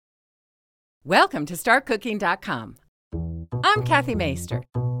Welcome to StartCooking.com. I'm Kathy Maister.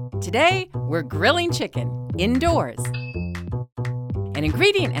 Today, we're grilling chicken indoors. An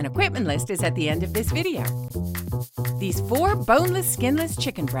ingredient and equipment list is at the end of this video. These 4 boneless, skinless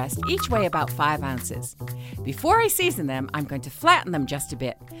chicken breasts each weigh about 5 ounces. Before I season them, I'm going to flatten them just a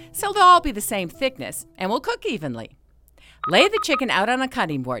bit, so they'll all be the same thickness and will cook evenly. Lay the chicken out on a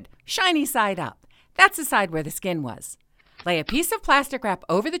cutting board, shiny side up. That's the side where the skin was. Lay a piece of plastic wrap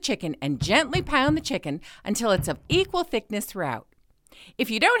over the chicken and gently pound the chicken until it's of equal thickness throughout.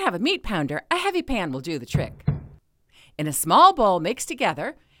 If you don't have a meat pounder, a heavy pan will do the trick. In a small bowl, mix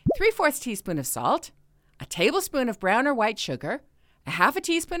together 3/4 teaspoon of salt, a tablespoon of brown or white sugar, a half a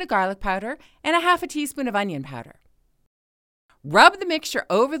teaspoon of garlic powder, and a half a teaspoon of onion powder. Rub the mixture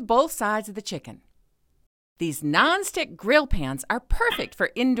over both sides of the chicken. These non-stick grill pans are perfect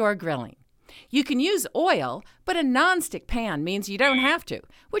for indoor grilling. You can use oil, but a non-stick pan means you don't have to,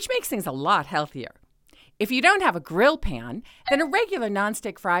 which makes things a lot healthier. If you don't have a grill pan, then a regular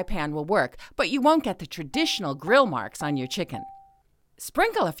non-stick fry pan will work, but you won't get the traditional grill marks on your chicken.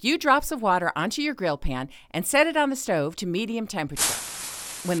 Sprinkle a few drops of water onto your grill pan and set it on the stove to medium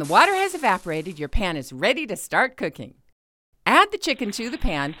temperature. When the water has evaporated, your pan is ready to start cooking. Add the chicken to the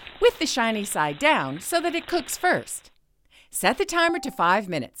pan with the shiny side down so that it cooks first. Set the timer to 5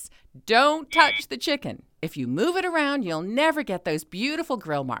 minutes. Don't touch the chicken. If you move it around, you'll never get those beautiful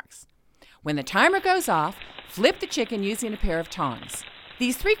grill marks. When the timer goes off, flip the chicken using a pair of tongs.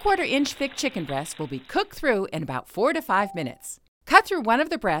 These 3/4 inch thick chicken breasts will be cooked through in about 4 to 5 minutes. Cut through one of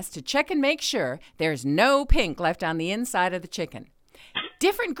the breasts to check and make sure there's no pink left on the inside of the chicken.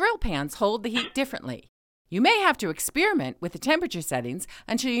 Different grill pans hold the heat differently. You may have to experiment with the temperature settings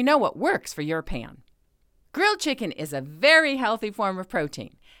until you know what works for your pan. Grilled chicken is a very healthy form of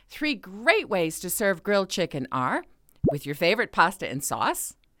protein. 3 great ways to serve grilled chicken are with your favorite pasta and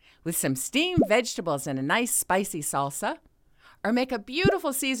sauce, with some steamed vegetables and a nice spicy salsa, or make a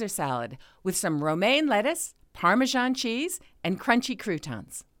beautiful Caesar salad with some romaine lettuce, Parmesan cheese, and crunchy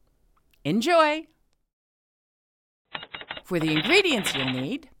croutons. Enjoy! For the ingredients you'll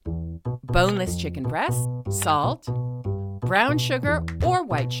need: boneless chicken breast, salt, brown sugar or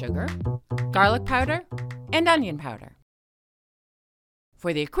white sugar, garlic powder, and onion powder.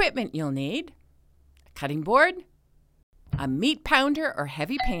 For the equipment you'll need: a cutting board, a meat pounder or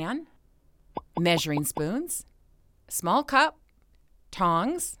heavy pan, measuring spoons, a small cup,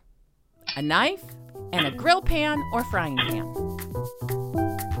 tongs, a knife, and a grill pan or frying pan.